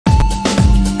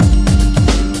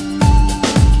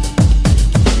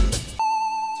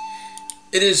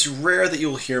It is rare that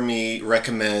you'll hear me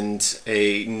recommend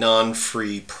a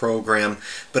non-free program,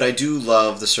 but I do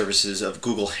love the services of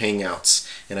Google Hangouts,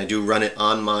 and I do run it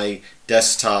on my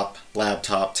desktop,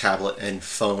 laptop, tablet, and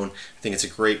phone. I think it's a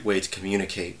great way to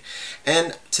communicate.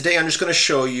 And today I'm just going to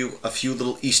show you a few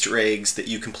little Easter eggs that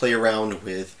you can play around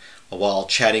with while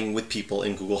chatting with people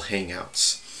in Google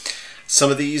Hangouts. Some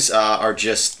of these are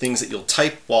just things that you'll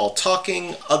type while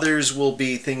talking. Others will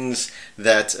be things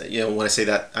that, when I say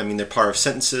that, I mean they're part of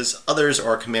sentences. Others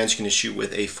are commands you can issue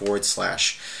with a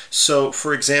 /. So,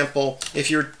 for example, if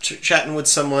you're chatting with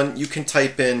someone, you can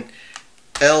type in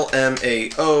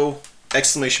LMAO, !,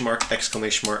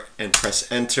 and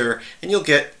press enter, and you'll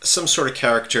get some sort of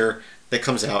character that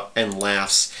comes out and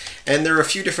laughs. And there are a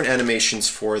few different animations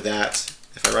for that.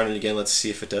 If I run it again, let's see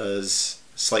if it does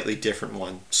slightly different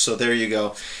one. So there you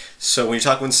go. So when you're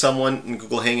talking with someone in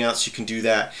Google Hangouts, you can do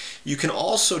that. You can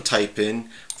also type in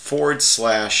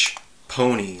 /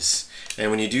 ponies.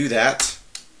 And when you do that,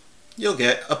 you'll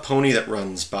get a pony that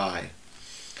runs by.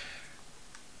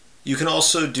 You can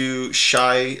also do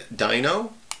shy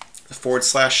dino,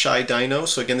 / shy dino.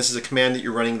 So again, this is a command that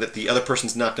you're running that the other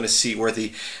person's not going to see, where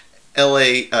the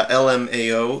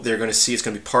LMAO, they're going to see it's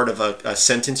going to be part of a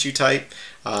sentence you type.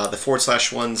 The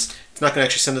 / ones, it's not going to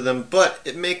actually send to them, but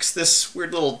it makes this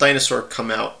weird little dinosaur come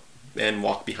out and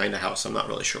walk behind a house. I'm not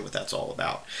really sure what that's all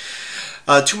about.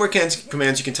 Two more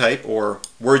commands you can type, or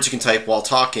words you can type while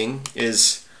talking,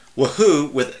 is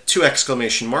woohoo with 2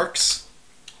 exclamation marks,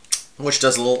 which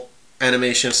does a little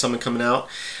animation of someone coming out.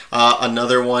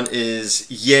 Another one is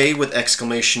yay with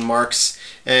exclamation marks,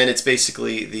 and it's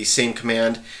basically the same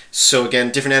command. So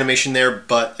again, different animation there,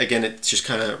 but again, it just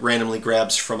kind of randomly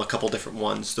grabs from a couple different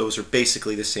ones. Those are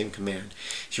basically the same command.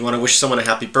 If you want to wish someone a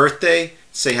happy birthday,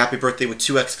 say happy birthday with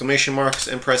 2 exclamation marks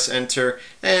and press enter,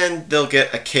 and they'll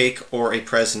get a cake or a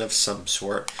present of some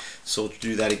sort. So we'll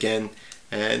do that again,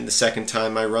 and the second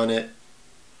time I run it,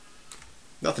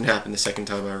 nothing happened the second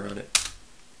time I run it.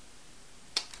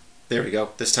 There we go.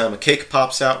 This time a cake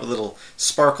pops out with little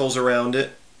sparkles around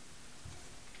it.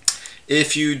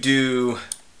 If you do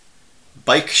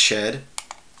bike shed,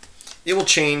 it will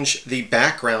change the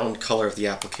background color of the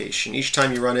application. Each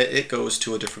time you run it, it goes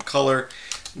to a different color.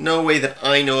 No way that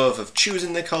I know of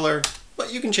choosing the color,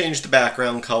 but you can change the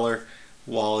background color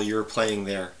while you're playing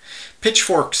there.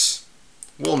 Pitchforks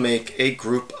will make a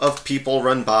group of people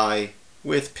run by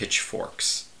with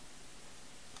pitchforks.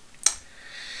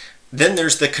 Then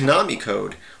there's the Konami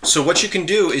code. So what you can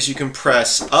do is you can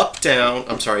press up, down,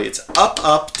 it's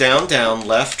up, down, down,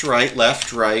 left, right,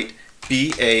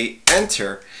 BA,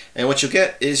 enter. And what you'll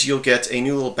get is you'll get a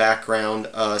new little background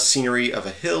scenery of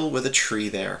a hill with a tree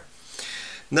there.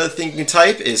 Another thing you can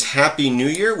type is Happy New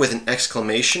Year with an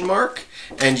exclamation mark,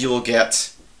 and you will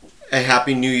get a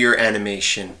Happy New Year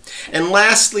animation. And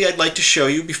lastly, I'd like to show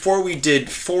you, before we did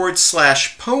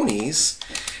 / ponies,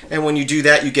 and when you do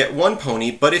that, you get 1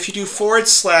 pony, but if you do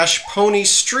 / pony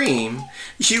stream,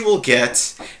 you will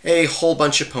get a whole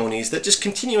bunch of ponies that just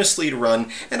continuously run,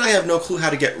 and I have no clue how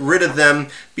to get rid of them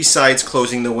besides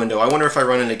closing the window. I wonder if I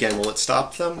run it again, will it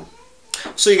stop them?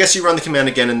 So I guess you run the command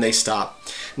again and they stop.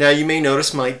 Now you may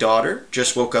notice my daughter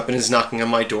just woke up and is knocking on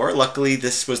my door. Luckily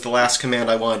this was the last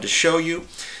command I wanted to show you.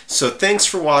 So thanks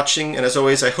for watching, and as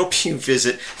always I hope you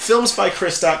visit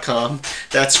filmsbykris.com.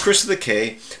 That's Chris with a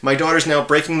K. My daughter's now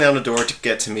breaking down the door to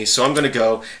get to me, so I'm going to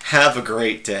go. Have a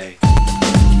great day.